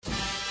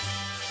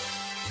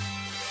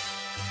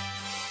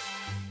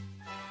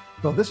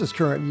Well, this is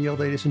Current Yield,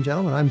 ladies and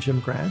gentlemen. I'm Jim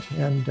Grant,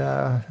 and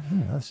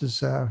this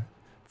is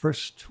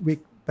first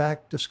week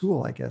back to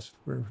school, I guess.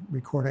 We're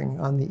recording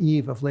on the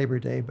eve of Labor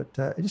Day, but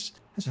it just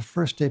has a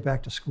first day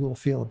back to school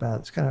feel about it.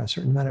 It's kind of a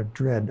certain amount of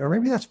dread. Or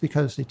maybe that's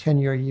because the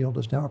 10-year yield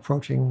is now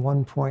approaching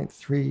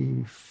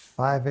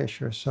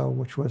 1.35-ish or so,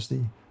 which was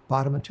the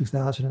bottom in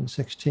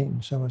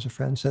 2016. So as a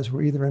friend says,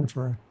 we're either in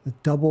for the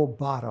double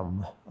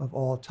bottom of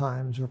all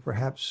times or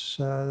perhaps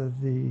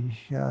the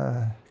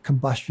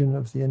combustion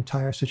of the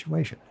entire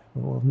situation.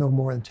 Well, no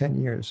more than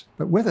 10 years.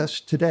 But with us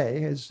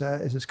today, as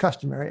is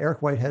customary,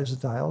 Eric Whitehead is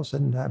the dials,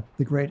 and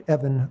the great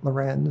Evan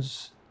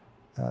Lorenz,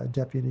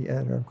 deputy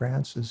editor of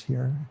Grants, is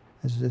here,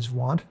 as is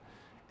wont.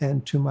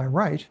 And to my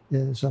right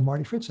is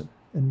Marty Fridson.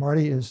 And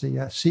Marty is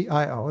the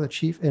CIO, the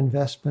Chief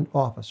Investment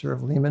Officer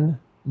of Lehman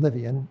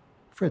Levien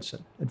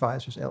Fridson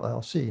Advisors,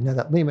 LLC. Now,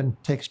 that Lehman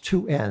takes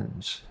two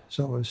N's,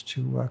 so as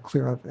to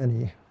clear up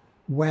any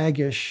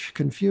waggish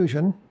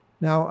confusion.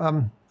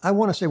 Now, I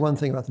want to say one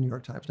thing about the New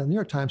York Times. Now, the New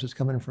York Times is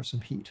coming in for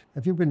some heat.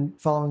 Have you been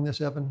following this,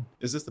 Evan?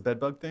 Is this the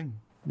bedbug thing?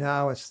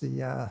 No, it's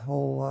the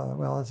whole,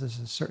 there's a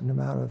certain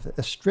amount of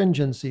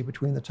astringency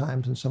between the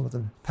Times and some of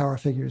the power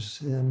figures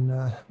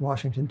in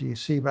Washington,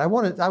 D.C. But I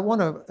want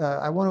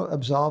to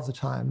absolve the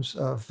Times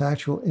of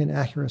factual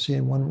inaccuracy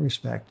in one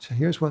respect.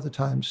 Here's what the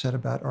Times said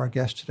about our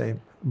guest today,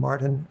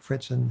 Martin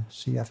Fridson,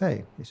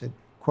 CFA. He said,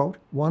 quote,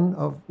 one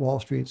of Wall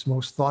Street's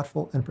most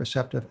thoughtful and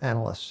perceptive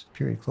analysts,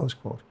 period, close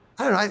quote.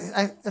 I don't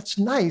know. That's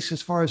nice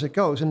as far as it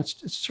goes, and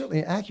it's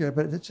certainly accurate.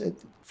 But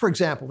for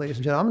example, ladies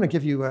and gentlemen, I'm going to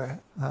give you a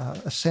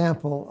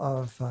sample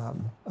of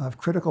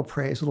critical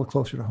praise a little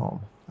closer to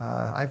home.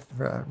 I've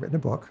written a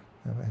book,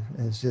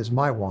 as is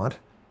my wont,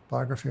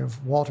 biography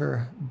of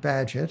Walter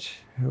Bagehot,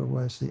 who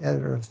was the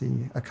editor of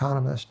The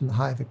Economist in the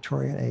High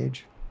Victorian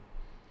Age.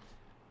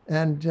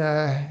 And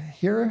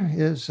here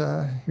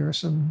are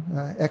some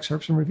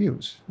excerpts and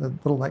reviews, a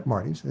little like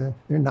Marty's. They're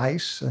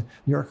nice. New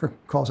Yorker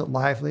calls it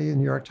lively. The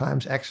New York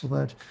Times,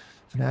 excellent.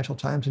 Financial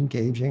Times,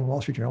 engaging.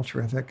 Wall Street Journal,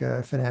 terrific.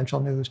 Financial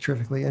News,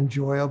 terrifically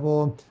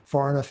enjoyable.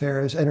 Foreign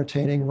Affairs,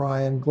 entertaining.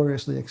 Ryan,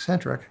 gloriously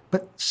eccentric.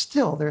 But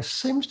still, there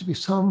seems to be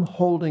some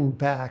holding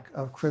back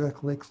of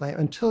critical acclaim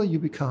until you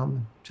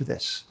become to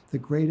this, the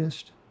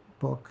greatest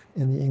book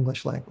in the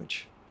English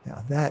language.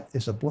 Now, that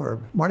is a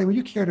blurb. Marty, would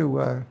you care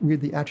to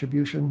read the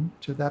attribution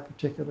to that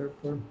particular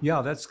blurb?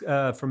 Yeah, that's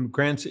from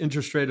Grant's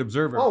Interest Rate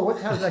Observer. Oh,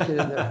 how did that get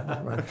in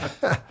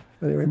there?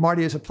 Anyway,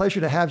 Marty, it's a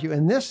pleasure to have you.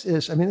 And this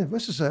is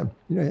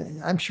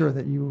I'm sure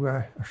that you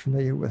are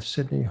familiar with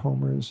Sidney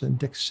Homer's and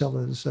Dick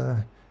Silla's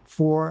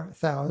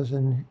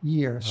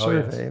 4,000-year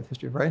survey of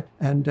history, right?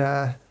 And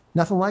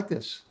nothing like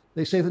this.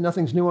 They say that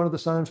nothing's new under the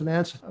sun in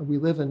finance. We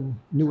live in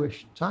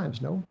newish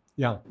times, no?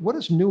 Yeah. What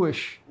is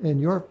newish in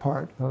your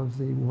part of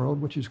the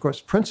world, which is, of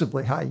course,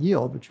 principally high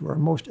yield, but you are a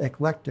most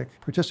eclectic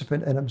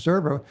participant and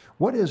observer?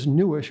 What is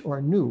newish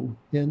or new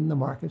in the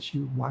markets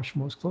you watch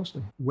most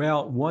closely?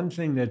 Well, one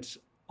thing that's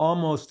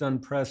almost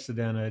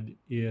unprecedented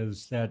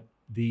is that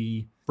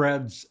the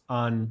spreads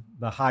on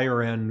the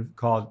higher end,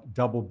 called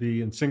double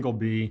B and single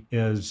B,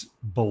 is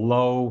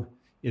below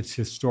its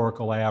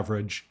historical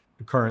average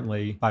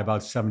currently by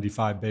about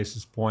 75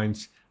 basis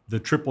points. The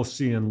triple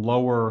C and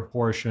lower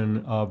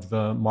portion of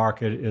the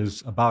market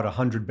is about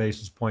 100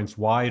 basis points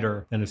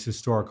wider than its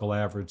historical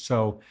average.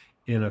 So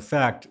in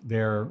effect,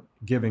 they're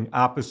giving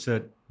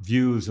opposite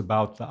views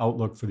about the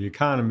outlook for the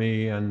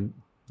economy and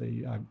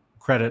the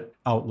credit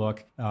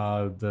outlook.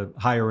 The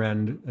higher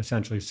end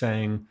essentially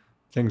saying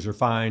things are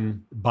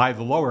fine by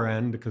the lower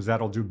end because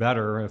that'll do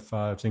better if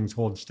things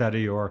hold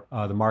steady or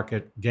the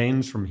market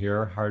gains from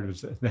here, hard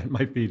as that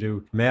might be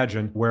to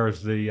imagine.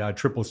 Whereas the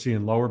triple C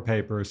and lower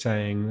paper is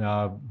saying,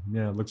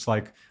 looks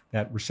like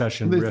that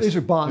recession risk. These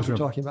are bonds we're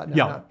talking about now.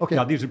 Yeah, not, okay.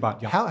 Yeah, these are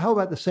bonds. Yeah. How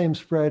about the same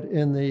spread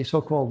in the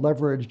so-called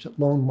leveraged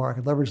loan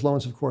market? Leveraged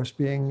loans, of course,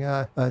 being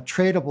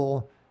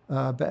tradable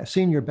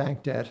senior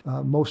bank debt,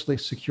 mostly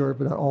secured,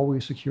 but not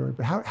always secured.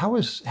 But how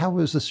is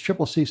this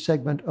triple C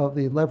segment of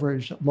the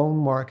leveraged loan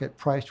market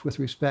priced with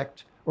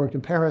respect or in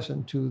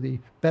comparison to the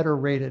better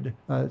rated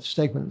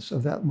segments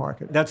of that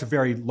market? That's a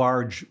very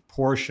large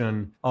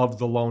portion of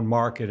the loan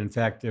market. In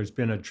fact, there's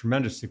been a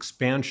tremendous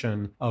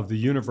expansion of the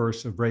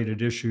universe of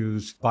rated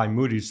issues by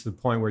Moody's to the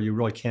point where you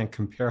really can't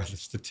compare the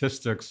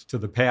statistics to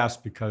the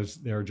past because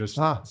there are just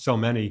so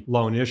many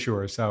loan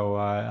issuers. So,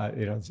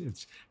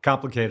 it's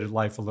complicated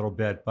life a little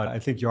bit, but I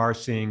think you are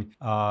seeing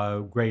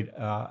great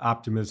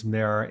optimism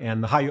there.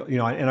 And the high,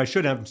 and I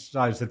should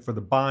emphasize that for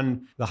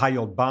the high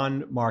yield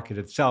bond market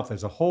itself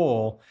as a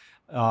whole,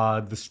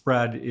 the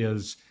spread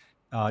is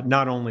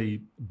not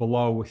only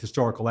below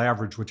historical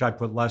average, which I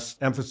put less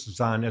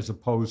emphasis on, as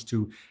opposed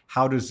to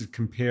how does it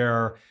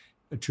compare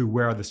to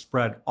where the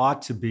spread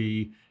ought to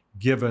be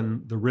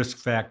given the risk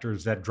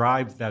factors that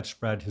drive that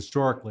spread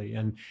historically.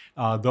 And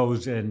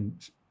those in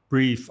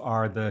brief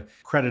are the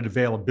credit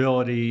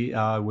availability,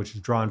 which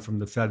is drawn from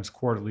the Fed's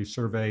quarterly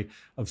survey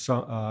of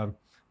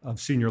of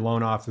senior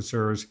loan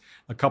officers,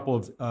 a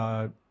couple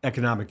of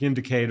economic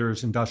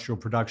indicators, industrial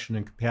production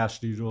and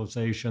capacity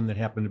utilization that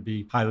happen to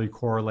be highly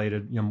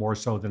correlated, more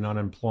so than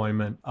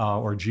unemployment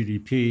or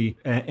GDP,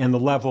 and the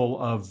level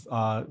of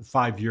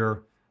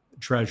 5-year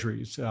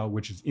treasuries,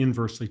 which is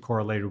inversely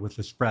correlated with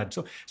the spread.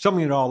 So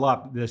summing it all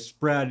up, the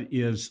spread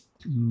is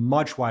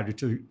much wider,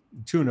 to the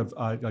tune of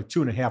like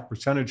 2.5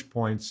 percentage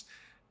points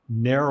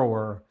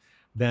narrower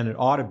than it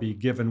ought to be,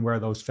 given where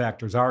those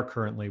factors are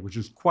currently, which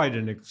is quite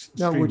an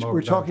extreme. Now,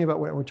 we're talking about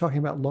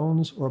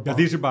loans or bonds?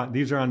 Yeah,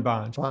 these are on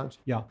bonds. Bonds.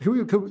 Yeah.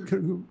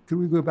 Could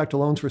we go back to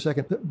loans for a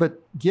second? But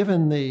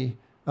given the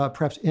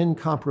perhaps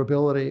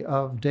incomparability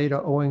of data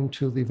owing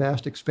to the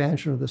vast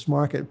expansion of this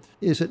market,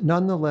 is it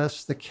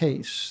nonetheless the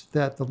case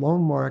that the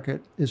loan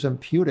market is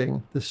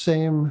imputing the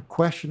same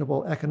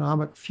questionable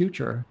economic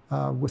future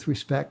with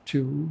respect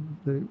to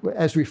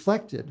as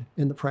reflected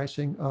in the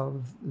pricing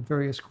of the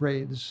various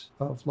grades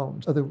of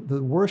loans? Are the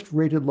worst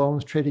rated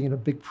loans trading at a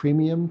big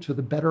premium to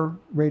the better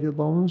rated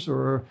loans,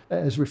 or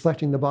as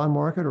reflecting the bond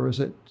market, or is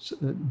it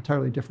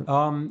entirely different?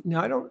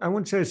 No, I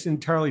wouldn't say it's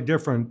entirely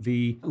different.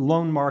 The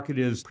loan market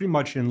is pretty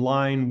much in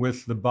line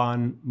with the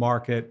bond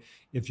market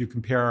if you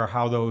compare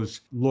how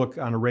those look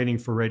on a rating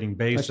for rating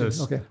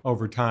basis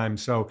over time.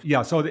 So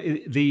one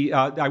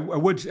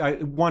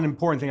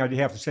important thing I'd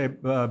have to say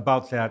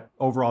about that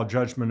overall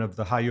judgment of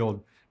the high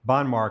yield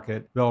bond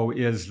market, though,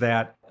 is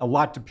that a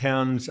lot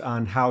depends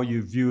on how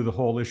you view the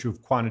whole issue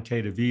of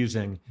quantitative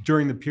easing.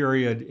 During the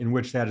period in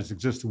which that has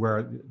existed,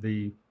 where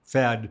the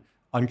Fed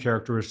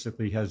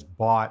uncharacteristically has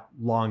bought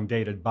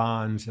long-dated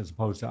bonds as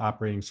opposed to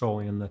operating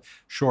solely in the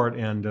short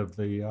end of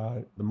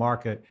the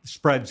market,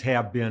 spreads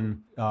have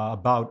been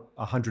about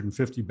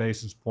 150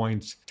 basis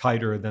points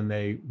tighter than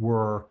they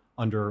were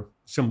under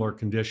similar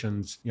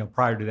conditions,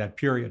 prior to that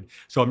period.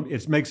 So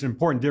it makes an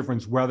important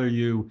difference whether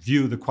you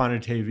view the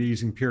quantitative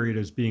easing period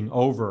as being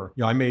over.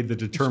 I made the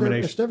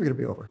determination. It's never going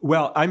to be over.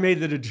 Well, I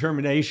made the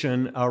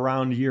determination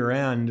around year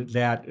end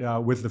that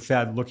with the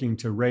Fed looking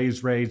to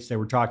raise rates, they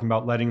were talking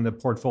about letting the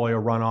portfolio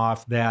run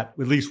off, that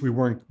at least we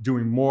weren't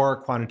doing more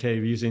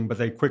quantitative easing, but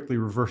they quickly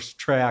reversed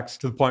tracks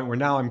to the point where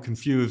now I'm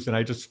confused, and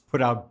I just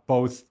put out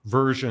both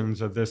versions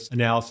of this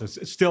analysis.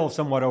 It's still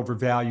somewhat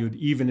overvalued,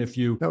 even if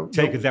you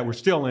take it that we're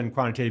still in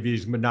quantitative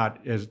easing, but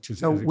not as to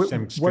the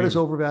same extreme. What is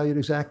overvalued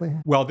exactly?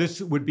 Well,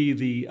 this would be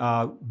the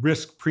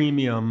risk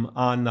premium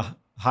on the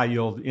high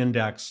yield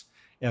index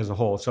as a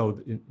whole. So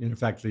in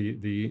effect,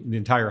 the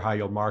entire high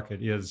yield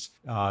market is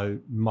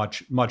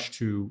much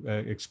too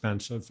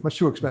expensive. Much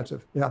too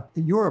expensive. Yeah.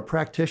 You're a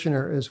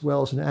practitioner as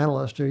well as an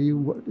analyst. Are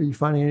you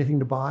finding anything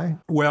to buy?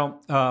 Well,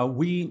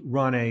 we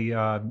run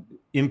a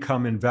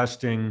income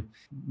investing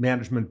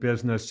management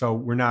business, so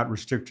we're not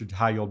restricted to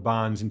high yield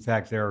bonds. In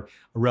fact, they're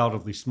a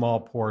relatively small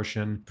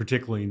portion,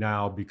 particularly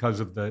now because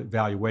of the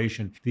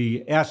valuation.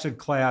 The asset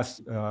class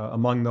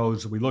among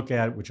those that we look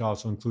at, which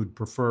also include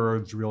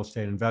preferreds, real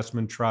estate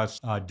investment trusts,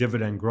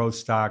 dividend growth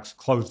stocks,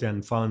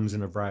 closed-end funds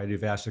in a variety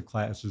of asset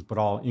classes, but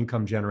all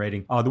income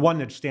generating. The one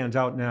that stands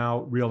out now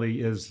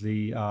really is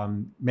the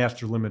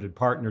master limited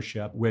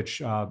partnership,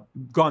 which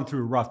gone through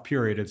a rough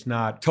period. It's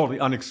not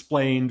totally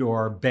unexplained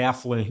or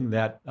baffling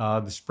that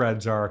the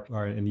spreads are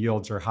and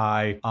yields are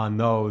high on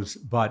those,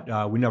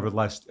 but we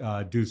nevertheless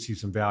do see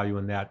some value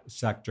in that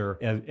sector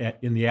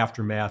in the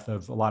aftermath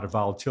of a lot of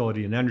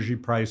volatility in energy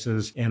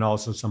prices and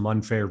also some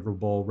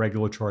unfavorable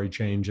regulatory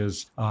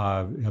changes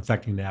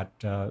affecting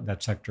that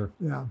sector.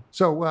 Yeah.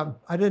 So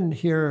I didn't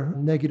hear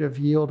negative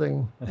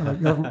yielding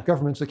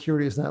government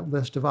securities in that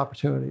list of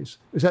opportunities.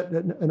 Is that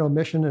an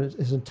omission?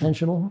 Is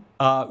intentional?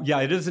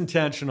 Yeah, it is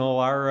intentional.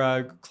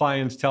 Our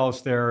clients tell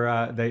us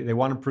they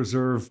want to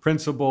preserve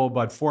principal,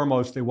 but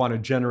foremost they want to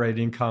generate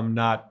income,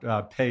 not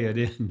pay it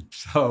in.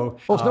 So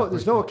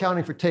there's no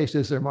accounting for taste,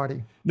 is there,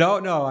 Marty?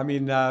 No. I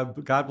mean,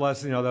 God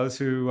bless those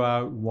who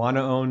want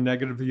to own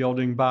negative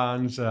yielding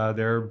bonds.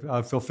 They're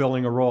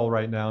fulfilling a role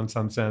right now in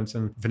some sense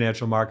in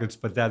financial markets,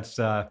 but that's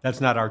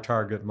not our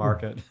target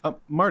market.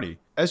 Marty,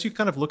 as you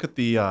kind of look at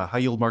the high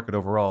yield market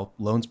overall,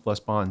 loans plus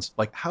bonds,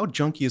 like how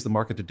junky is the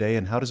market today,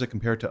 and how does it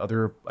compare to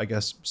other, I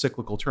guess,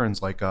 cyclical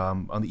turns like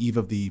on the eve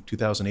of the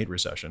 2008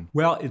 recession?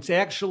 Well, it's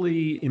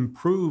actually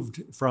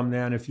improved from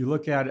then. If you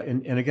look at it,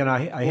 and again,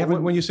 I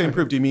haven't. When you say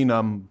improved, do you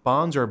mean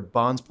bonds or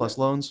bonds plus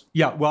loans?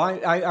 Yeah, well,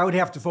 I would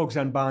have to focus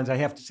on bonds. I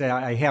have to say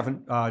I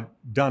haven't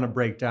done a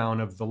breakdown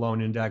of the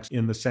loan index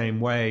in the same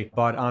way.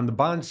 But on the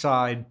bond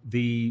side,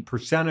 the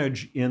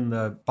percentage in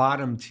the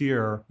bottom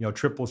tier,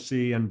 triple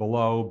C and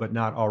below, but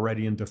not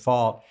already in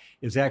default,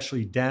 is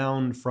actually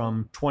down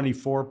from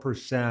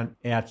 24%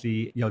 at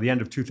the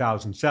end of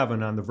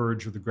 2007 on the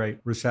verge of the Great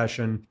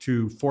Recession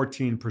to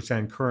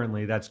 14%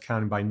 currently. That's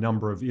counted by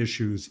number of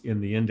issues in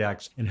the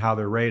index and how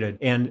they're rated.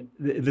 And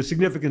the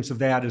significance of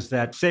that is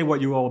that, say what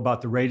you will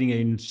about the rating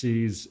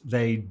agencies,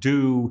 they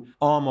do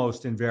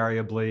almost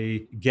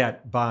invariably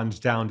get bonds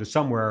down to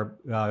somewhere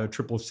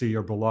triple C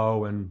or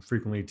below, and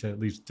frequently to at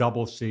least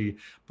double C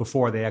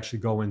before they actually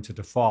go into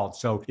default.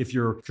 So if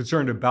you're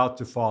concerned about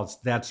defaults,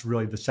 that's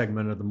really the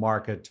segment of the market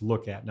market to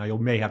look at. Now, you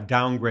may have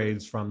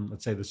downgrades from,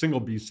 let's say, the single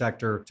B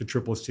sector to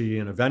triple C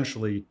and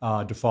eventually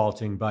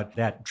defaulting, but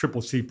that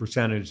triple C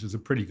percentage is a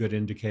pretty good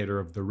indicator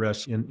of the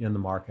risk in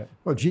the market.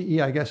 Well, GE,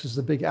 I guess, is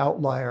the big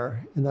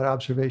outlier in that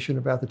observation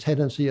about the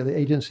tendency of the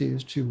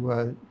agencies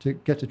to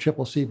get to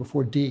triple C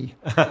before D.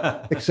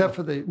 Except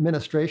for the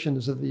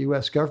administrations of the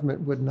U.S.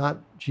 government, would not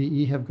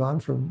GE have gone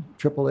from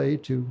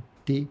AAA to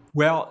D?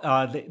 Well,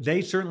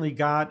 they certainly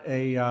got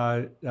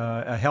a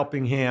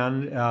helping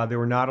hand. They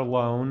were not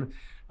alone.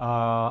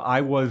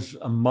 I was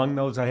among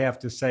those, I have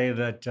to say,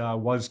 that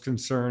was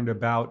concerned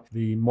about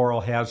the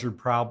moral hazard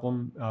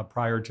problem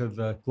prior to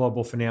the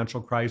global financial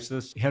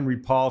crisis. Henry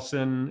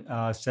Paulson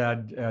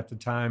said at the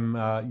time,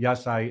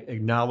 yes, I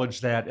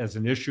acknowledge that as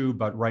an issue,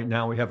 but right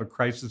now we have a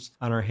crisis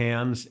on our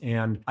hands.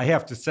 And I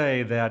have to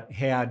say that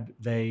had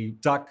they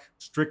stuck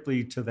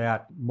strictly to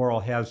that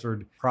moral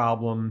hazard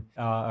problem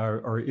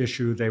or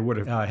issue, they would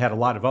have had a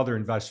lot of other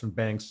investment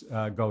banks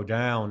go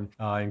down,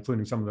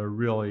 including some of the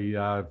really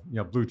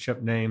blue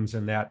chip names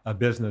in that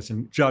business.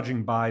 And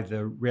judging by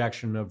the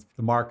reaction of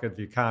the market,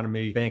 the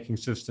economy, banking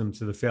system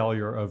to the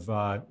failure of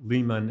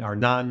Lehman, our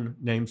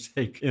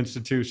non-namesake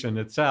institution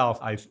itself,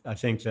 I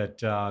think that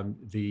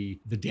the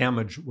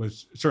damage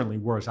was certainly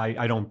worse.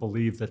 I don't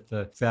believe that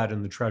the Fed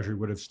and the Treasury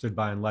would have stood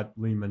by and let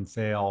Lehman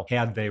fail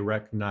had they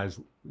recognized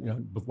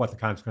what the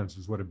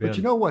consequences would have been. But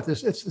you know what?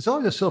 It's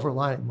always a silver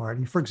lining,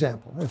 Marty. For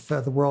example, if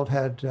the world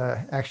had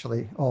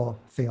actually all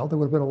failed, there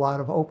would have been a lot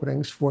of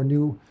openings for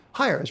new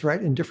hires,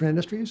 right, in different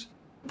industries.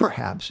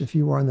 Perhaps if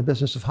you were in the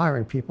business of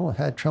hiring people and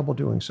had trouble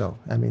doing so.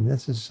 I mean,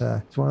 this is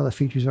it's one of the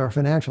features of our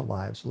financial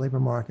lives. The labor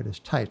market is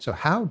tight. So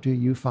how do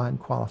you find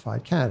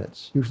qualified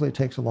candidates? Usually it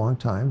takes a long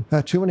time.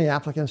 Too many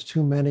applicants,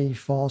 too many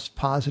false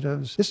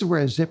positives. This is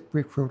where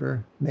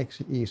ZipRecruiter makes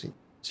it easy.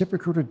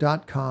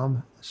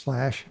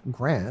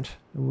 ZipRecruiter.com/grant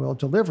will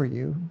deliver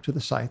you to the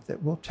site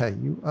that will tell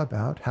you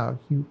about how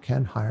you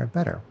can hire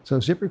better. So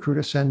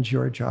ZipRecruiter sends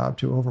your job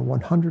to over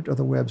 100 of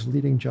the web's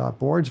leading job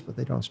boards, but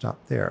they don't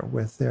stop there.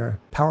 With their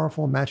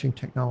powerful matching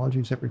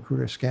technology,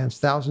 ZipRecruiter scans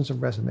thousands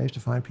of resumes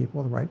to find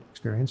people with the right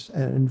experience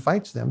and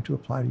invites them to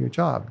apply to your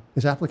job.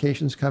 As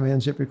applications come in,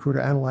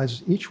 ZipRecruiter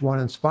analyzes each one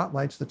and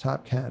spotlights the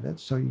top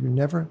candidates, so you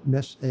never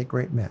miss a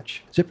great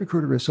match.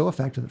 ZipRecruiter is so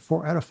effective that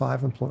 4 out of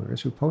 5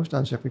 employers who post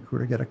on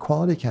ZipRecruiter get a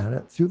quality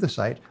candidate through the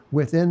site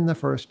within the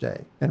first day.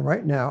 And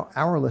right now,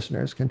 our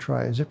listeners can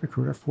try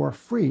ZipRecruiter for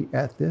free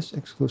at this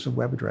exclusive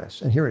web address.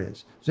 And here it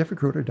is,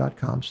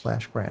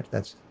 ZipRecruiter.com/grant.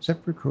 That's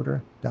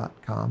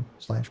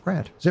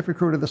ZipRecruiter.com/grant.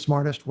 ZipRecruiter, the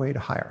smartest way to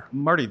hire.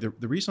 Marty,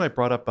 the reason I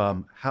brought up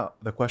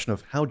the question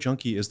of how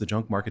junky is the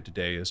junk market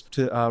today is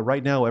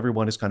right now,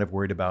 everyone is kind of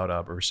worried about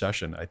a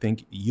recession. I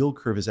think yield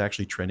curve is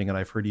actually trending, and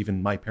I've heard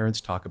even my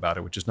parents talk about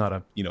it, which is not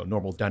a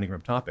normal dining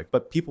room topic.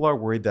 But people are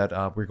worried that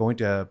we're going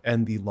to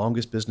end the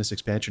longest business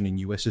expansion in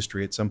U.S.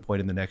 history at some point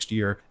in the next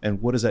year.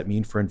 And what does that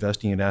mean for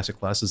investing in asset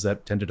classes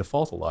that tend to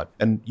default a lot?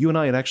 And you and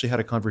I had actually had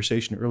a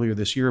conversation earlier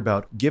this year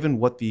about, given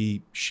what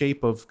the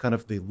shape of kind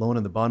of the loan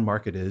and the bond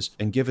market is,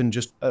 and given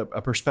just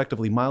a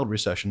prospectively mild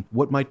recession,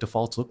 what might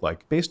defaults look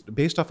like?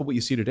 Based off of what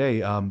you see today,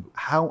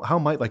 how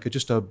might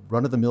just a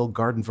run-of-the-mill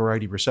garden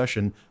variety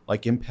recession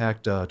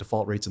impact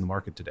default rates in the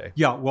market today?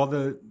 Yeah, well,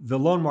 the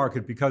loan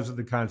market, because of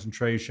the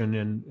concentration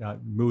in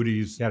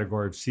Moody's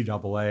category of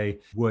CAA,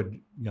 would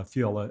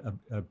feel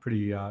a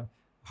pretty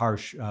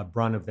harsh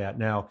brunt of that.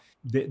 Now,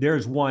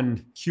 there's one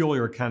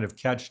peculiar kind of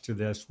catch to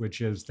this,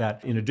 which is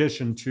that in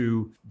addition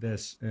to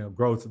this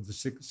growth of the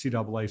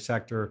CAA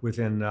sector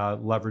within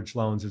leveraged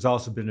loans, there's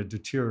also been a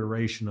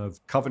deterioration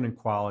of covenant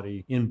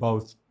quality in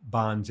both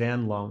bonds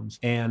and loans.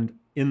 And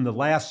in the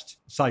last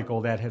cycle,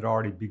 that had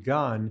already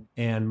begun.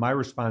 And my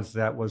response to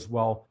that was,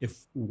 well,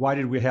 why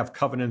did we have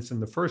covenants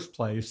in the first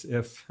place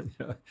if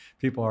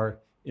people are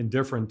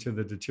indifferent to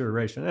the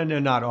deterioration? And they're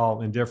not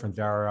all indifferent.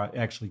 There are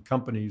actually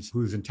companies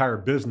whose entire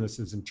business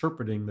is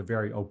interpreting the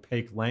very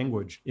opaque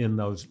language in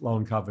those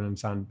loan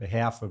covenants on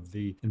behalf of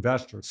the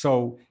investor.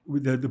 So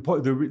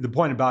the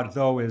point about it,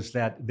 though, is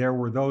that there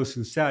were those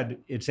who said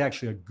it's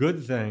actually a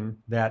good thing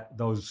that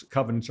those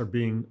covenants are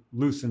being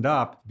loosened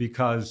up,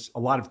 because a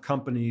lot of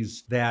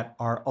companies that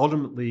are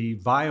ultimately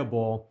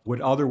viable would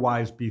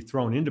otherwise be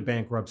thrown into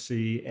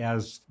bankruptcy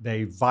as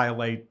they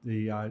violate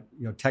the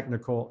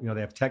technical,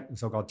 they have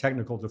so-called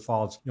technical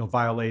defaults,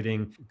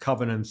 violating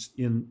covenants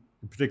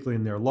particularly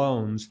in their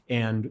loans,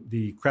 and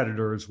the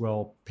creditors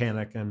will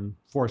panic and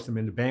force them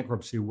into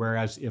bankruptcy.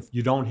 Whereas if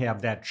you don't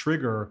have that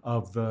trigger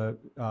of the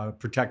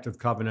protective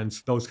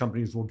covenants, those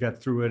companies will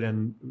get through it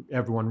and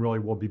everyone really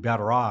will be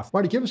better off.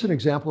 Marty, give us an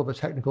example of a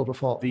technical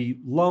default. The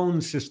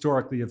loans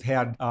historically have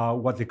had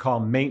what they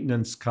call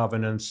maintenance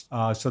covenants,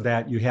 so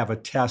that you have a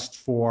test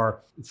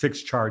for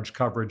fixed charge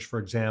coverage, for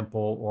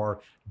example,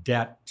 or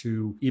debt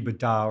to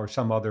EBITDA or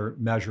some other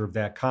measure of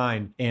that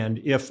kind. And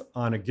if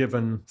on a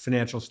given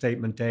financial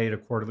statement date, a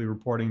quarterly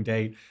reporting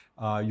date,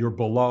 you're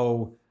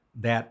below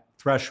that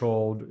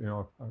threshold,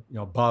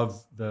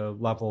 above the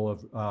level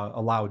of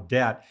allowed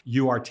debt,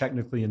 you are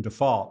technically in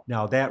default.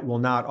 Now, that will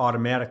not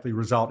automatically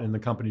result in the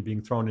company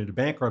being thrown into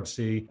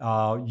bankruptcy.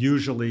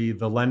 Usually,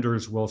 the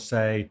lenders will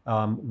say,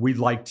 we'd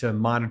like to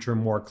monitor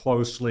more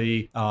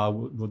closely.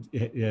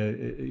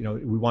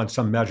 We want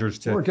some measures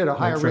to or get a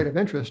higher rate of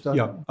interest.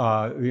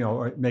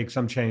 Or make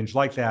some change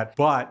like that.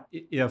 But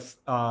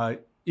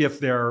if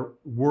they're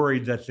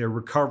worried that their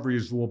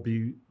recoveries will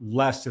be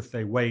less if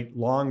they wait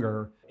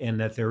longer, and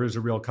that there is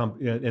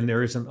and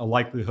there isn't a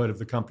likelihood of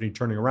the company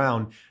turning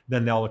around,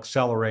 then they'll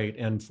accelerate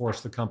and force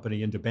the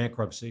company into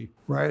bankruptcy.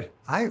 Right.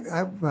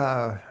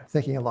 I'm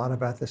thinking a lot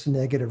about this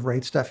negative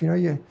rate stuff.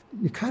 You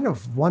kind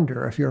of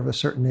wonder if you're of a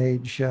certain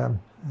age,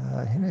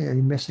 are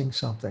you missing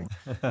something?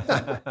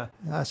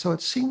 So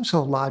it seems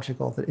so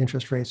logical that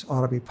interest rates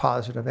ought to be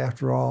positive.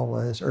 After all,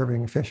 as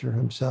Irving Fisher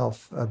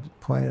himself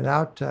pointed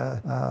out,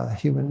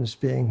 humans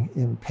being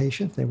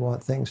impatient, they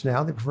want things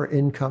now. They prefer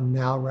income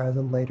now rather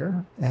than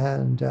later.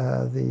 And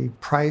the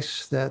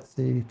price that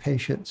the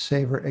patient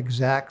saver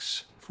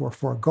exacts for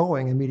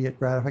foregoing immediate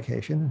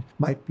gratification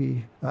might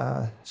be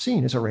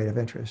seen as a rate of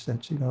interest.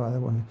 That's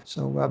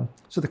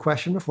So the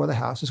question before the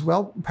House is,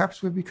 well,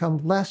 perhaps we've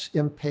become less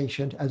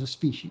impatient as a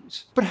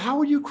species. But how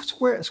would you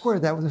square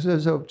that with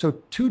this? So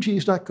 2G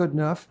is not good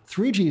enough,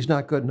 3G is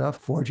not good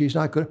enough, 4G is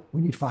not good.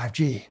 We need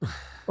 5G.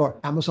 Or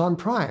Amazon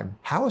Prime.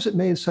 How has it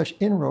made such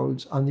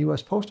inroads on the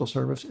U.S. Postal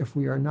Service if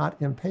we are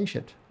not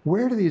impatient?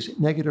 Where do these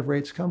negative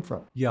rates come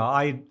from? Yeah,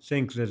 I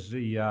think that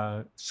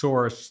the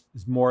source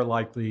is more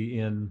likely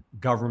in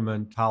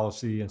government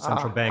policy and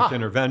central bank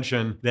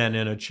intervention than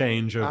in a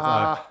change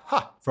of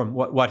from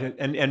what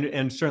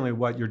and certainly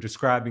what you're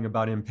describing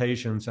about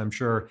impatience, I'm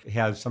sure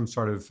has some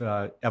sort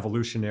of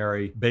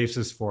evolutionary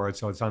basis for it.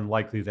 So it's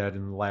unlikely that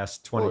in the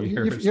last 20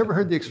 years. You ever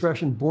heard the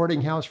expression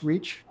boarding house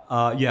reach?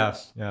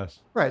 Yes.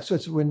 Right. So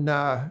it's when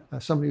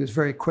somebody was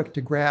very quick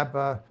to grab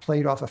a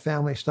plate off a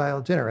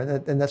family-style dinner.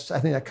 And that's, I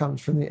think that comes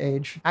from the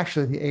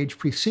age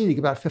preceding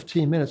about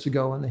 15 minutes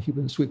ago in the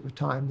human sweep of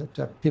time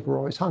that people were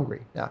always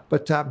hungry. Yeah.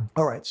 But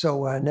all right.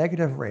 So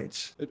negative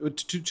rates.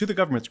 To the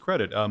government's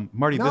credit,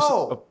 Marty,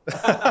 no.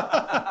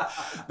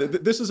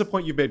 This is a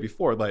point you made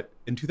before. That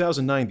in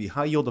 2009, the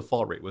high yield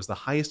default rate was the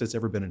highest it's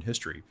ever been in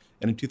history.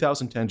 And in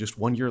 2010, just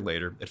 1 year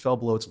later, it fell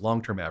below its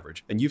long-term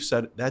average. And you've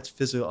said that's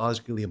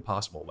physiologically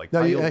impossible.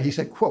 He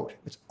said, quote,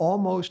 it's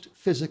almost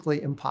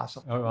physically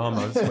impossible. Oh,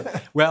 almost.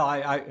 Well,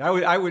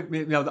 I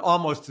would,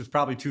 almost is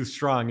probably too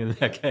strong in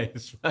that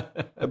case.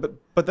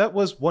 But that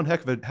was one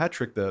heck of a hat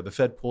trick the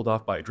Fed pulled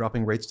off by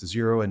dropping rates to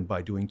zero and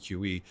by doing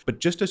QE. But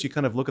just as you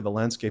kind of look at the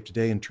landscape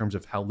today in terms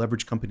of how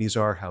leveraged companies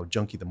are, how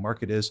junky the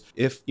market is,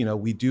 if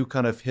we do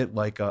kind of hit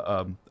like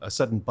a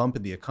sudden bump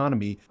in the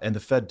economy and the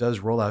Fed does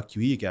roll out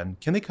QE again,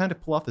 can they kind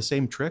of pull off the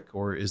same trick,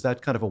 or is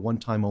that kind of a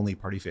one-time only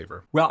party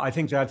favor? Well, I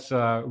think that's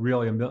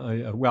really a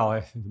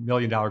 $1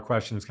 million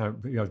question is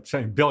kind of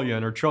saying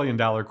billion or $1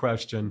 trillion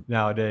question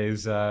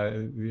nowadays.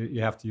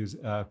 You have to use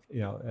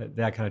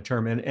that kind of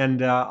term,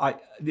 and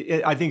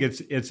I think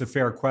it's a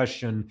fair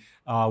question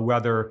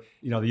whether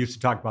they used to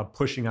talk about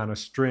pushing on a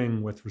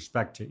string with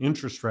respect to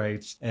interest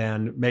rates,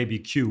 and maybe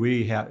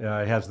QE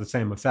has the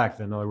same effect.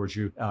 In other words,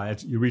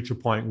 you reach a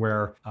point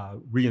where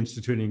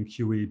reinstituting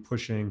QE,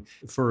 pushing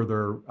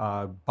further,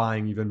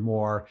 buying even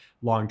more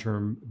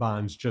long-term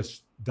bonds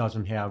just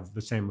doesn't have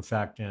the same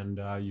effect, and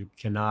you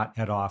cannot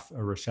head off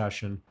a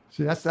recession.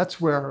 So that's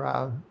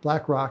where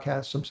BlackRock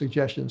has some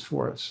suggestions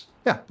for us.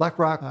 Yeah,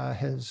 BlackRock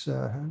has,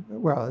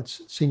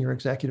 its senior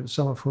executives,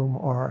 some of whom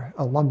are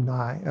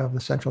alumni of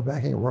the central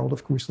banking world,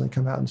 have recently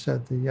come out and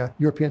said the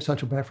European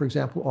Central Bank, for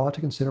example, ought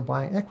to consider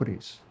buying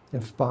equities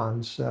if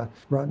bonds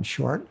run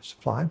short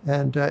supply.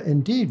 And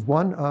indeed,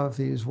 one of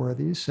these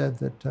worthies said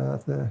that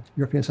the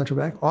European Central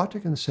Bank ought to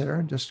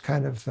consider just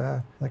kind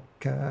of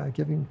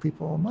giving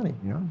people money.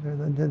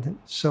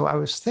 So I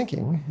was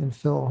thinking, and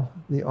Phil,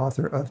 the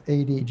author of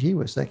ADG,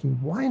 was thinking,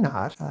 why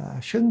not?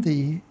 Shouldn't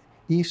the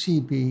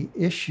ECB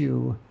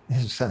issue,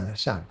 this is going to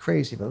sound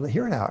crazy, but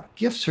hear it out,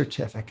 gift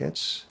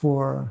certificates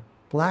for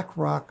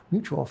BlackRock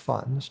mutual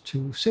funds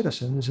to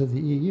citizens of the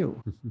EU?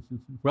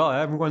 Well,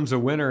 everyone's a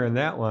winner in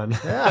that one.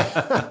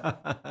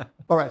 Yeah.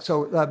 All right.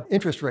 So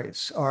interest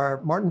rates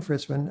are Martin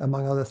Fritzman,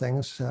 among other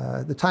things.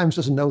 The Times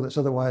doesn't know this,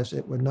 otherwise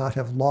it would not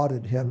have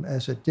lauded him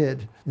as it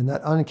did in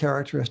that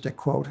uncharacteristic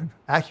quote,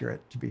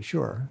 accurate to be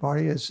sure.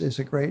 Marty is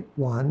a great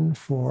one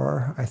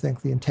for, I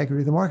think, the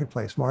integrity of the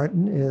marketplace.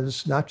 Martin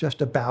is not just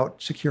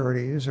about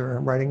securities or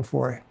writing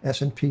for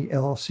S&P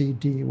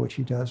LCD, which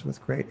he does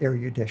with great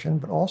erudition,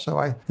 but also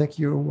I think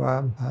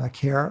you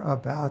care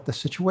about the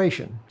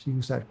situation, to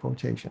use that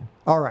quotation.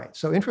 All right.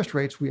 So interest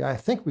rates, I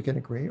think we can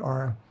agree,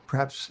 are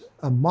perhaps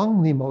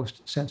among the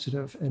most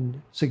sensitive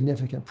and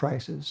significant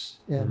prices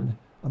in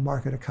a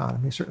market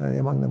economy, certainly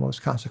among the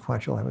most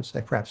consequential, I would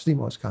say, perhaps the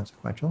most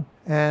consequential.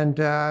 And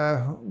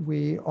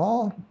we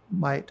all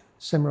might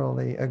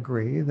similarly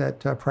agree that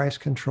price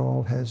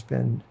control has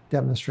been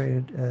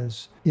demonstrated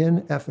as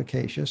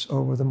inefficacious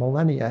over the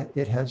millennia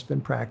it has been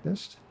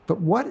practiced. But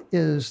what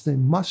is the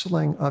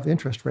muscling of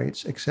interest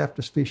rates except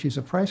a species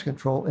of price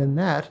control, in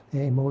that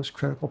a most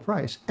critical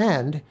price?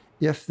 And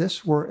if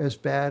this were as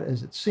bad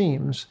as it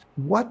seems,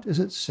 what does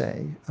it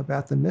say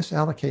about the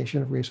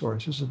misallocation of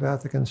resources,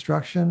 about the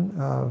construction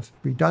of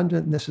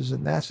redundant this's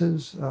and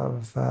that'ses,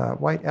 of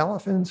white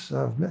elephants,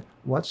 of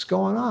what's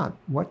going on?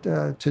 What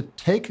to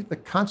take the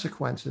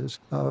consequences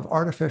of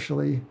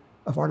artificial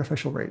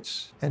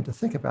rates and to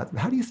think about them.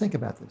 How do you think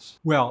about this?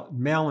 Well,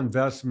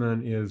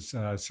 malinvestment is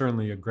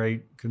certainly a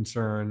great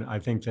concern. I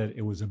think that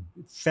it was a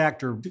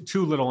factor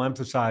too little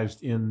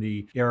emphasized in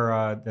the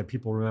era that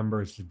people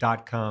remember as the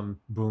dot-com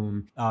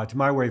boom. To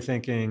my way of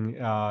thinking,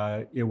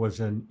 it was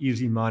an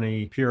easy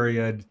money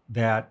period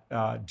that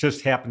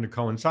just happened to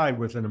coincide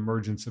with an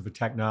emergence of a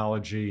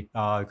technology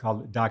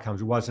called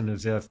dot-coms. It wasn't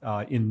as if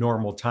in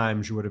normal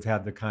times you would have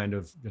had the kind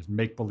of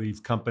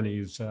make-believe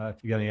companies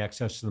getting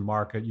access to the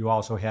market. You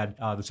also had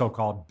the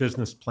so-called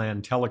business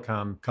plan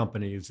telecom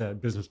companies,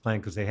 business plan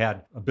because they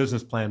had a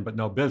business plan but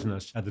no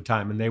business at the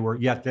time, and they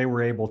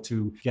were able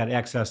to get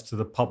access to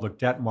the public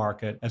debt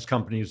market as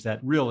companies that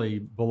really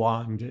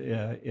belonged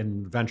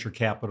in venture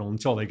capital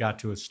until they got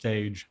to a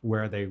stage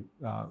where they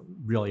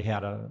really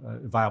had a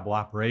viable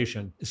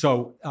operation.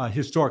 So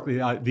historically,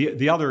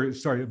 the other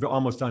story,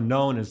 almost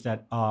unknown, is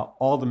that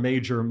all the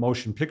major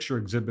motion picture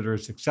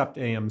exhibitors except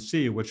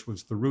AMC, which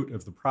was the root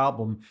of the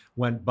problem,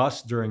 went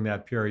bust during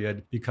that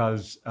period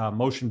because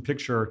motion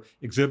picture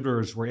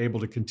exhibitors were able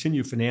to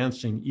continue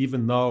financing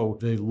even though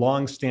the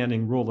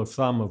long-standing rule of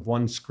thumb of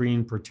one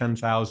screen per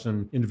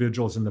 10,000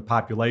 individuals in the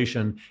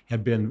population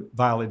had been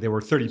violated. They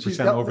were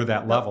 30% over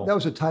that level. That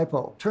was a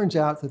typo. Turns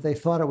out that they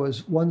thought it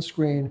was one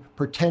screen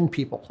per 10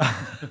 people.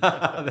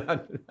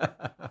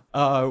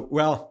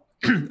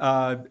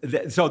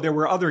 So there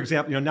were other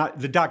examples. Not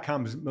the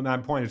dot-coms. My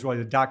point is really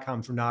the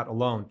dot-coms were not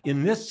alone.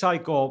 In this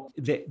cycle,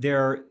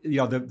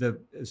 the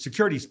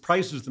securities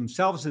prices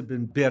themselves have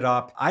been bid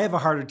up. I have a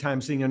harder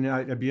time seeing, and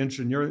I'd be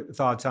interested in your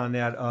thoughts on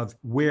that, of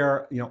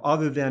where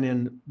other than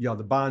in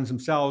the bonds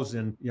themselves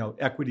and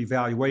equity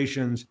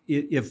valuations,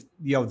 if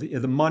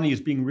the money is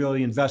being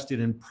really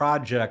invested in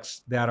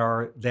projects that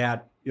are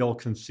that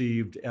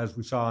ill-conceived, as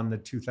we saw in the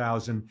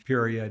 2000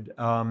 period.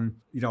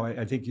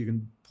 I think you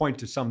can point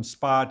to some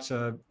spots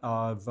of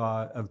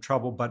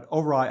trouble, but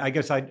overall, I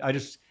guess I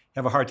just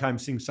have a hard time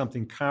seeing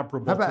something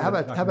comparable. How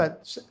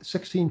about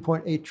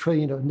 16.8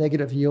 trillion of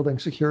negative yielding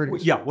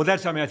securities? Yeah, well,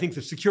 I think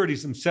the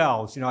securities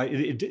themselves,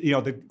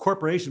 the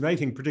corporations, if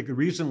anything, particularly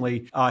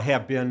recently,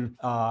 have been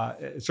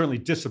certainly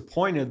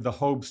disappointed the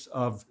hopes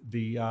of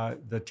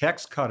the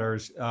tax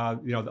cutters.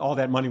 All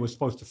that money was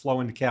supposed to flow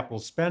into capital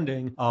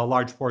spending. A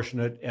large portion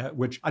of it,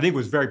 which I think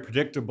was very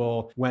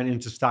predictable, went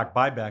into stock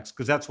buybacks,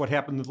 because that's what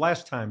happened the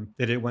last time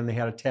they did when they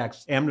had a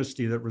tax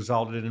amnesty that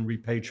resulted in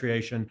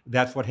repatriation.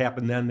 That's what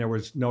happened then. There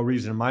was no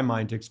reason in my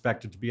mind to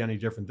expect it to be any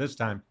different this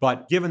time.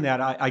 But given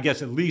that, I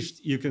guess at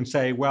least you can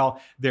say,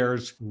 well,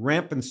 there's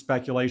rampant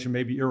speculation,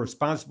 maybe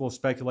irresponsible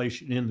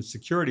speculation in the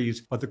securities,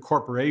 but the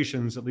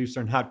corporations at least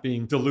are not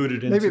being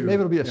diluted into... Maybe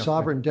it'll be a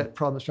sovereign debt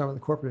problem that's with the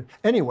corporate.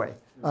 Anyway,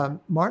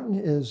 Martin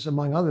is,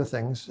 among other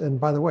things, and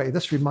by the way,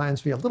 this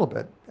reminds me a little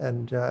bit,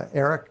 and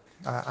Eric,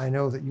 I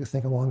know that you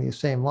think along these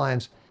same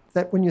lines,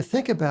 that when you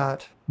think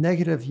about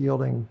negative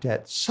yielding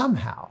debt,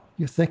 somehow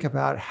you think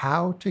about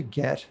how to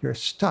get your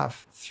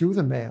stuff through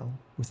the mail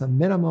with a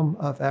minimum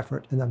of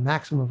effort and the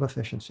maximum of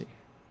efficiency.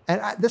 And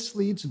this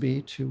leads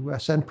me to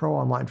SendPro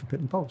Online from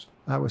Pitt & Post.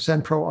 With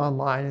SendPro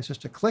Online, it's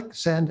just a click,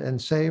 send,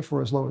 and save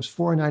for as low as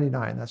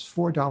 $4.99. That's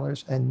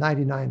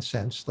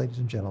 $4.99, ladies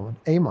and gentlemen,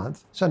 a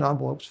month. Send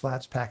envelopes,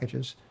 flats,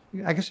 packages.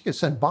 I guess you could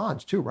send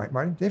bonds too, right,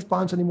 Marty? Do they have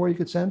bonds anymore you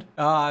could send?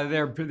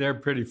 They're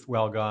pretty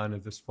well gone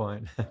at this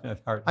point.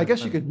 I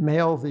guess you could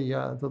mail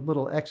the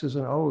little X's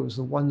and O's,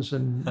 the ones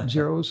and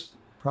zeros,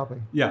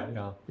 probably.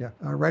 Yeah.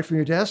 Right from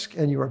your desk,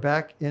 and you are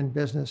back in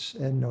business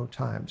in no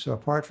time. So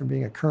apart from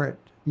being a current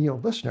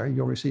Yield listener,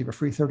 you'll receive a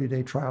free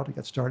 30-day trial to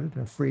get started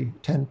and a free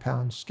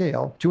 10-pound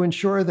scale to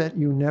ensure that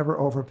you never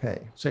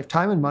overpay. Save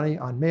time and money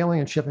on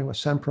mailing and shipping with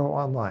SendPro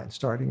Online,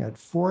 starting at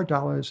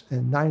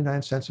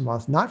 $4.99 a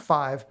month, not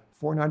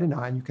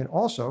 $4.99. You can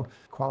also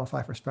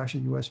qualify for special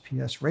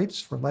USPS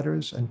rates for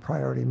letters and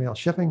priority mail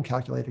shipping,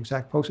 calculate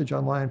exact postage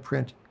online,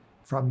 print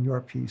from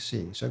your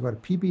PC. So go to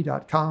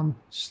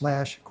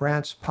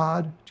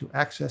pb.com/grantspod to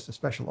access the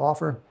special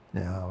offer.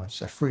 Now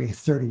it's a free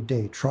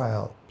 30-day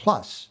trial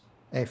plus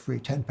a free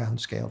 10-pound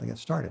scale to get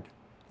started.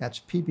 That's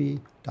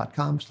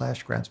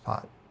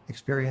pb.com/grantspod.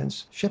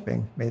 Experience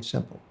shipping made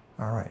simple.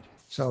 All right.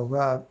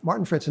 So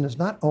Martin Fritson is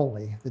not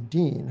only the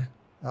dean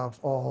of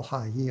all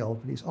high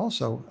yield, but he's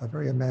also a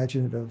very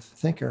imaginative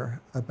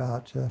thinker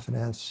about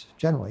finance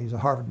generally. He's a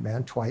Harvard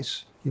man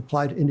twice. He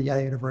applied to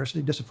Indiana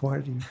University,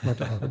 disappointed, he went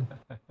to Harvard.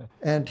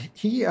 And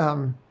he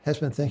has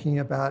been thinking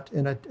about,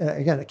 in a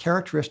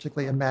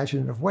characteristically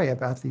imaginative way,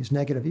 about these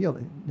negative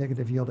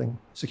yielding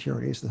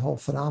securities, the whole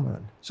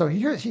phenomenon. So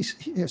here,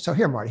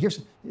 Marty,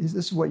 this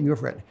is what you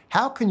have written.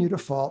 How can you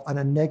default on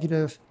a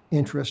negative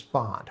interest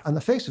bond? On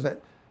the face of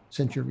it,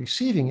 Since you're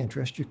receiving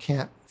interest, you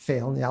can't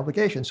fail in the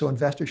obligation. So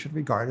investors should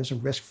regard it as a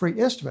risk-free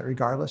instrument,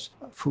 regardless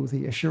of who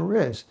the issuer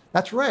is.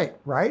 That's right?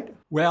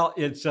 Well,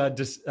 it's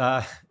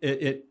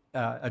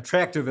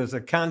attractive as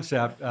a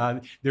concept.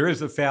 There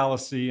is a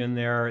fallacy in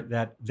there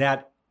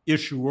that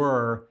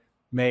issuer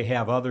may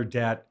have other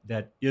debt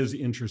that is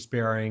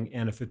interest-bearing,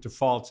 and if it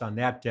defaults on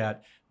that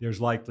debt, there's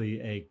likely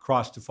a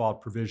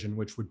cross-default provision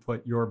which would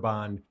put your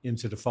bond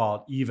into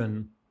default,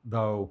 even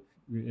though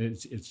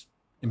it's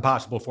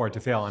impossible for it to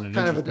fail on an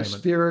Kind of a interest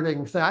payment.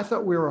 dispiriting thing. I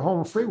thought we were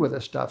home free with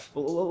this stuff.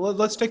 Well,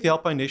 let's take the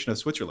Alpine nation of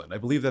Switzerland. I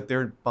believe that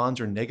their bonds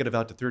are negative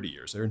out to 30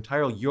 years. Their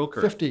entire yield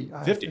curve. 50.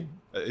 50.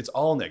 It's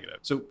all negative.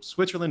 So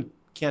Switzerland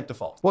can't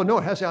default. Well, no,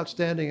 it has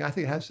outstanding. I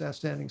think it has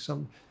outstanding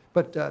some.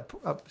 But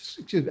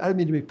excuse me, I didn't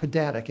mean to be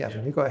pedantic,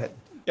 Evan. You go ahead.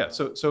 Yeah.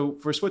 So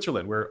for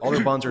Switzerland, where all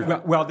their bonds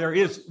are Well, there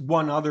is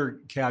one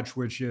other catch,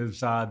 which is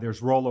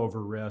there's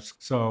rollover risk.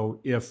 So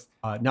if,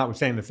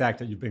 notwithstanding the fact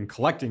that you've been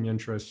collecting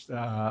interest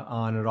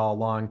on it all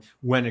along,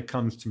 when it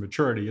comes to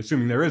maturity,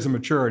 assuming there is a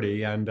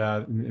maturity, and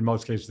in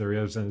most cases there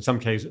is, and in some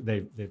cases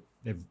they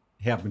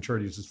have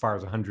maturities as far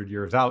as 100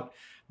 years out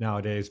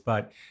nowadays,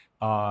 but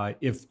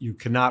if you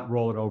cannot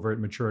roll it over at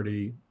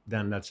maturity,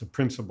 then that's a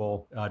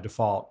principal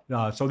default.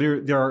 So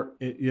there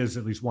is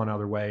at least one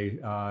other way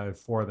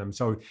for them.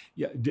 So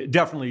yeah,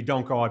 definitely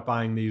don't go out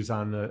buying these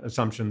on the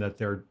assumption that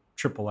they're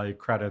AAA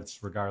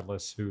credits,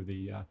 regardless who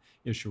the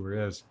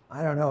issuer is.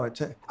 I don't know.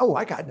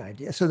 I got an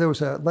idea. So there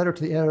was a letter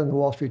to the editor in the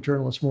Wall Street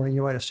Journal this morning.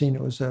 You might have seen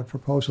it was a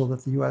proposal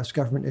that the U.S.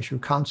 government issue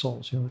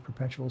consols, the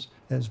perpetuals,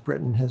 as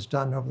Britain has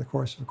done over the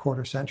course of a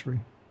quarter century.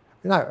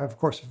 Not, of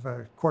course, of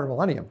a quarter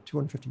millennium,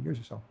 250 years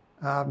or so.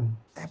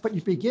 But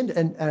you begin to,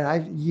 and I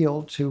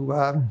yield to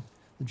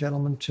the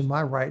gentleman to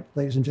my right,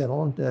 ladies and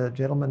gentlemen, the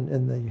gentleman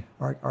in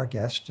our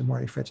guest,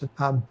 Marty Fritzen.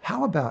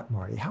 How about,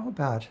 Marty,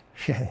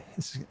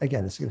 this is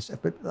going to say,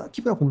 but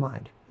keep an open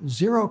mind.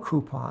 Zero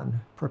coupon,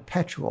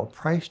 perpetual,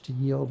 price to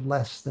yield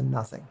less than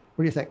nothing.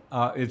 What do you think?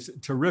 It's a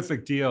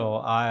terrific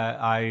deal.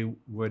 I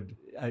would,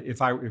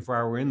 if I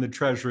were in the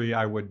Treasury,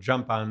 I would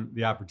jump on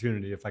the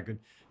opportunity if I could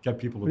get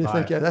people to buy it. What do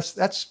you think? Yeah,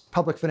 that's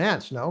public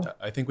finance, no?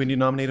 I think we need to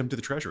nominate him to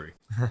the Treasury.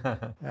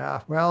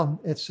 Yeah, well,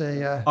 it's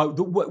a...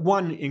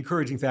 one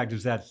encouraging fact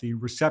is that the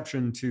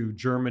reception to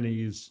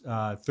Germany's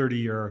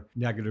 30-year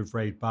negative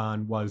rate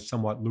bond was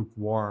somewhat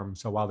lukewarm.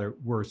 So while there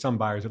were some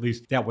buyers, at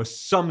least that was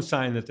some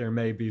sign that there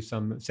may be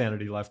some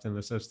sanity left in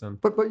the system.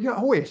 But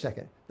wait a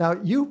second. Now,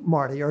 you,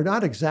 Marty, are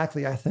not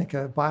exactly, I think,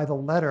 a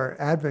by-the-letter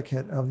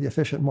advocate of the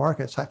efficient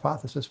markets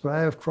hypothesis, but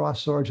I have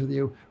crossed swords with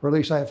you, or at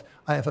least I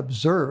have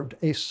observed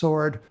a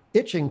sword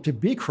itching to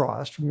be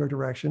crossed from your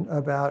direction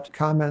about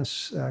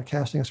comments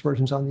casting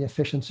aspersions on the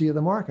efficiency of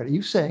the market. Are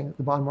you saying that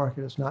the bond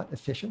market is not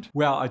efficient?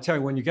 Well, I tell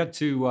you, when you get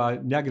to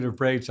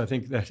negative rates, I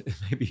think that it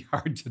may be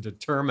hard to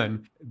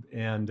determine.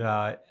 And,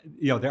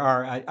 there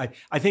are,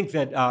 I think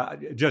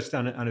that just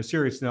on a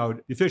serious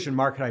note, the efficient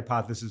market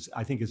hypothesis,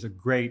 I think, is a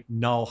great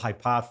null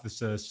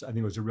hypothesis. I think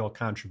it was a real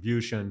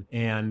contribution.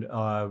 And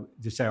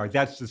to say, all right,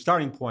 that's the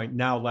starting point.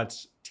 Now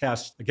let's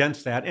test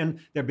against that. And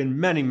there have been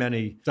many,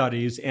 many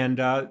studies. And,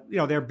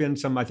 there have been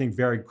some, I think,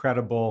 very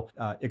credible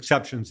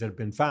exceptions that have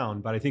been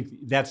found. But I think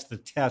that's the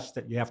test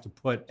that you have to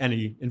put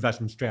any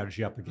investment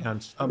strategy up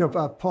against.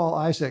 Paul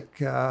Isaac,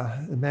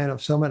 the man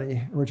of so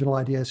many original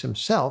ideas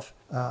himself,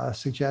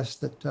 suggests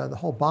that the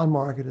whole bond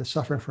market is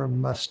suffering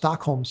from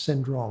Stockholm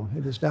syndrome.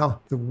 It is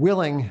now the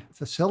willing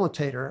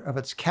facilitator of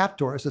its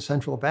captors, the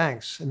central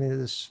banks. I mean, it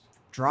is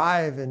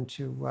drive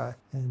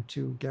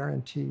into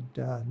guaranteed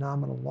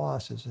nominal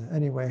losses.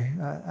 Anyway,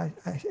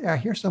 I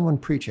hear someone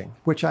preaching,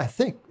 which I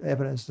think,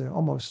 Evan, is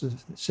almost the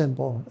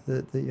symbol,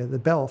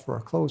 the bell for a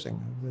closing.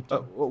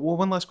 Well,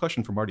 one last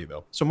question for Marty,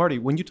 though. So, Marty,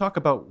 when you talk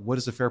about what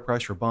is the fair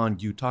price for a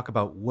bond, you talk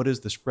about what is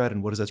the spread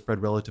and what is that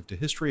spread relative to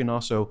history and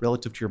also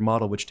relative to your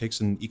model, which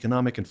takes in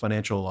economic and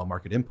financial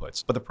market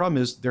inputs. But the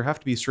problem is there have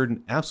to be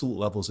certain absolute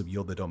levels of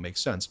yield that don't make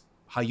sense.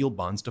 High yield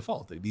bonds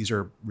default. These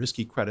are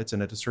risky credits,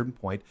 and at a certain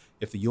point,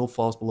 if the yield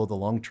falls below the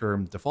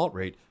long-term default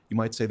rate, you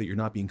might say that you're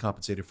not being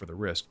compensated for the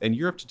risk. In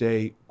Europe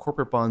today,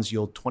 corporate bonds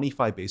yield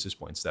 25 basis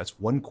points. That's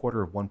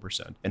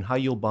 1/4%. And high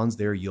yield bonds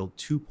there yield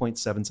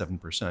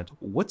 2.77%.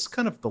 What's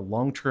kind of the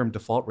long-term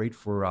default rate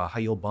for high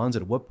yield bonds?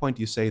 At what point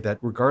do you say that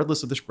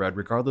regardless of the spread,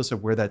 regardless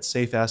of where that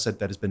safe asset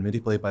that has been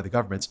manipulated by the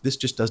governments, this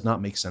just does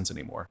not make sense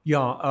anymore? Yeah,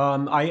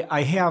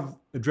 I have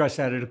addressed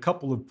that at a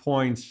couple of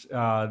points.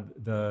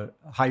 The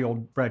high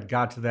yield spread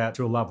got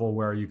to a level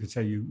where you could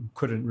say you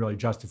couldn't really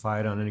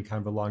justify it on any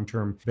kind of a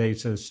long-term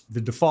basis.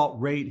 The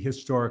default rate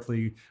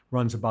historically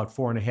runs about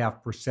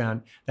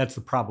 4.5%. That's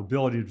the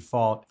probability of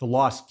default. The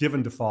loss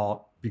given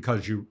default,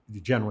 because you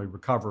generally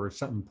recover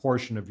some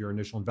portion of your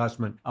initial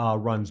investment,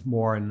 runs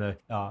more in the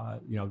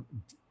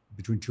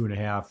between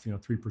 2.5%,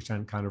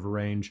 3% kind of a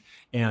range.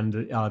 And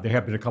there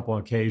have been a couple of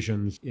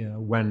occasions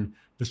when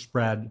the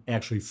spread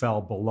actually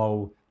fell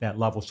below that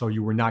level. So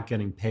you were not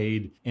getting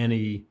paid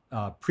any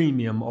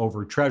premium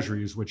over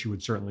treasuries, which you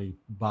would certainly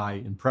buy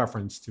in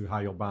preference to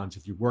high yield bonds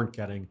if you weren't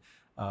getting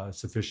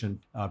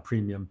sufficient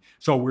premium.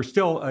 So we're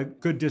still a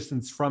good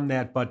distance from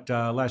that, but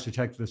last I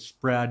checked, the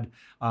spread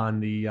on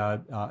the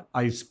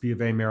ICE B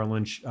of A Merrill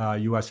Lynch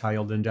U.S. High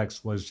Yield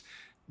Index was,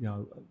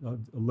 still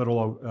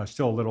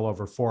a little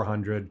over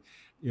 400.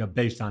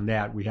 Based on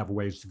that, we have a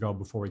ways to go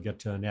before we get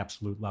to an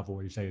absolute level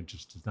where you say it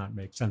just does not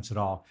make sense at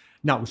all.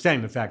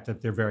 Notwithstanding the fact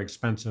that they're very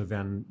expensive,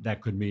 and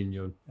that could mean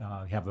you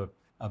have a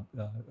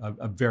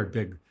very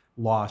big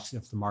loss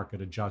if the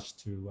market adjusts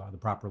to the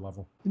proper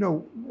level.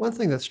 One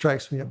thing that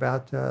strikes me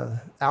about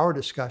our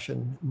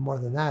discussion, more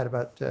than that,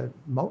 about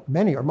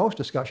many or most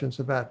discussions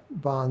about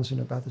bonds and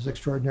about this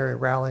extraordinary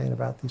rally and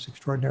about these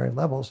extraordinary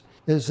levels,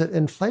 is that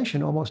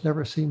inflation almost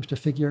never seems to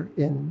figure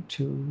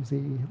into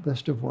the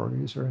list of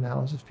worries or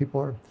analysis. People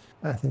are,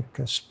 I think,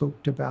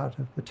 spooked about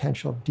a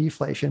potential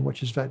deflation,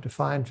 which is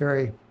defined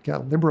very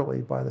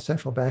liberally by the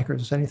central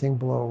bankers as anything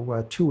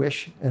below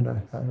two-ish.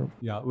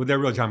 Well, they're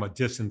really talking about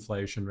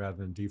disinflation rather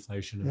than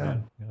deflation.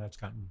 And that's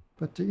gotten...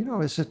 But,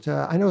 is it,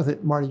 I know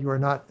that, Marty, you are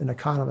not an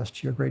economist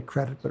to your great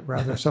credit, but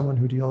rather someone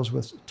who deals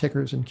with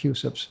tickers and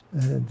CUSIPs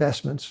and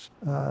investments.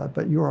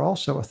 But you are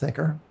also a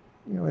thinker.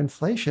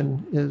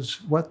 Inflation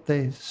is what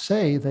they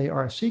say they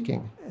are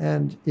seeking.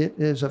 And it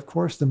is, of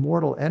course, the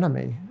mortal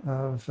enemy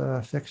of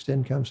fixed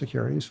income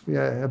securities.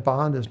 A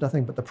bond is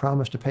nothing but the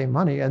promise to pay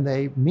money, and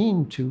they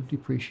mean to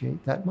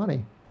depreciate that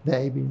money.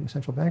 They being the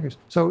central bankers.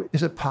 So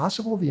is it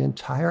possible the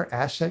entire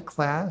asset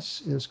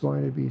class is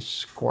going to be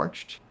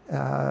scorched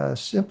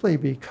simply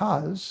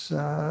because,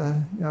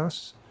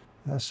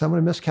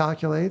 someone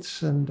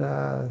miscalculates and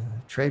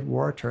trade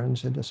war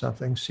turns into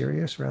something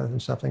serious rather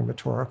than something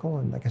rhetorical?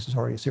 And I guess it's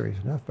already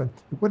serious enough, but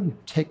it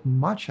wouldn't take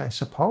much, I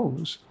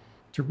suppose,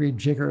 to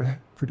rejigger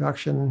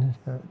production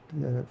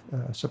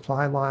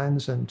supply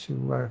lines and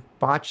to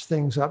botch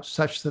things up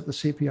such that the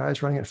CPI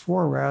is running at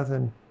 4 rather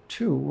than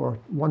 2 or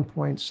 1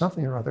 point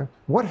something or other.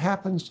 What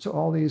happens to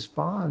all these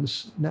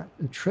bonds,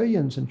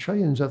 trillions and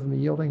trillions of them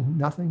yielding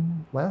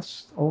nothing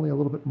less, only a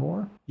little bit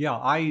more? Yeah,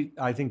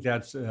 I think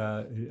that's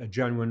a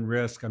genuine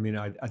risk. I mean,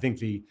 I think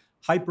the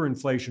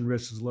hyperinflation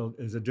risk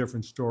is a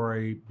different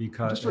story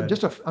because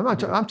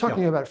I'm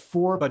talking about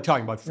 4. But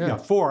talking about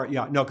 4,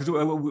 no, because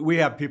we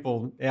have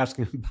people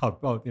asking about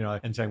both,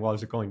 and saying, well,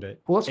 is it going to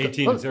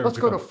 18? Let's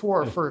go to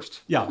 4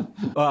 first.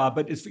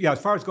 But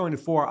as far as going to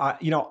 4,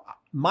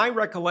 my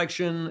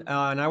recollection,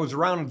 and I was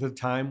around at the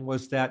time,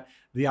 was that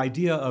the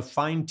idea of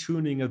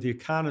fine-tuning of the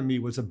economy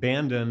was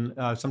abandoned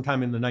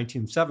sometime in the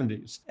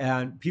 1970s.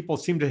 And people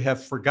seem to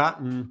have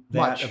forgotten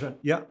that.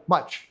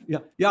 Much.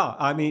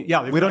 I mean,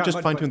 we don't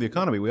just fine-tune the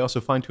economy. We also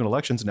fine-tune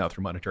elections now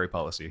through monetary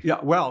policy.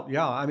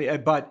 I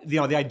mean, but, the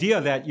idea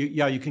that,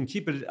 you can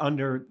keep it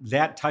under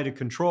that tight of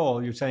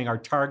control. You're saying our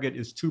target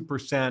is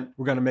 2%.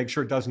 We're going to make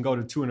sure it doesn't go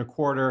to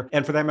 2.25%.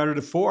 And for that matter,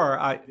 to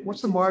 4.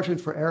 What's the margin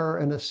for error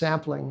in the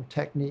sampling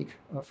technique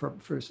for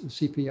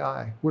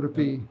CPI? Would it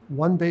be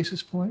 1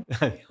 basis point?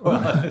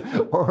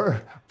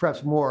 or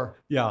perhaps more.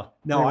 Because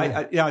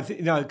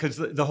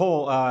the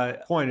whole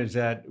point is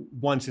that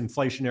once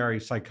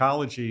inflationary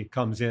psychology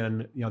comes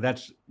in,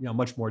 that's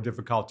much more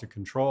difficult to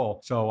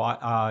control. So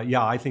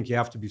I think you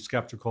have to be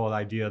skeptical of the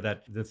idea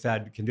that the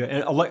Fed can do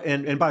it.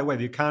 And by the way,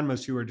 the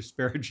economists who were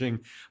disparaging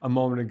a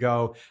moment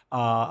ago,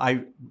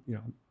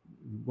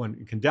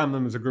 wouldn't condemn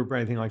them as a group or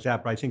anything like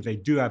that, but I think they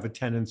do have a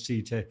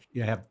tendency to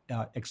have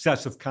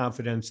excessive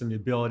confidence in the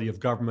ability of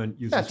government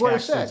using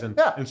taxes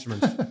and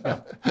instruments.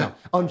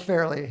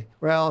 Unfairly.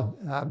 Well,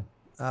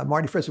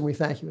 Marty Fritson, we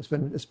thank you. It's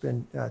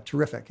been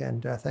terrific,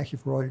 and thank you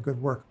for all your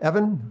good work.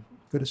 Evan,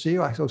 good to see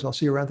you. I suppose I'll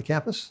see you around the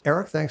campus.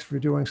 Eric, thanks for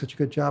doing such a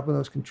good job with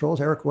those controls.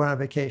 Eric went on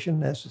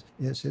vacation, as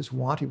is his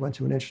wont. He went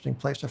to an interesting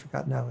place. I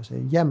forgot now. It was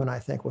Yemen, I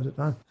think. Was it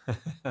not?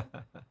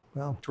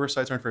 Well, tourist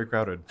sites aren't very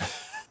crowded.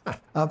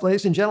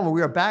 Ladies and gentlemen,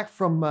 we are back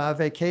from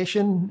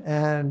vacation,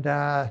 and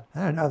I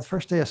don't know, the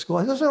first day of school,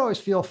 it doesn't always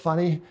feel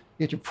funny.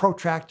 You get your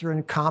protractor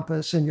and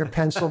compass and your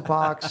pencil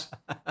box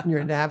and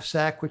your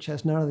knapsack, which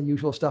has none of the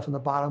usual stuff in the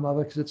bottom of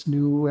it because it's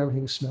new,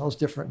 everything smells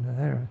different.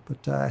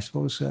 But I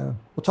suppose we'll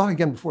talk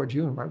again before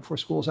June, right before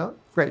school's out.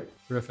 Great.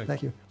 Terrific.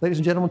 Thank you. Ladies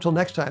and gentlemen, until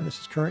next time, this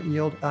is Current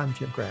Yield. I'm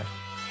Jim Grant.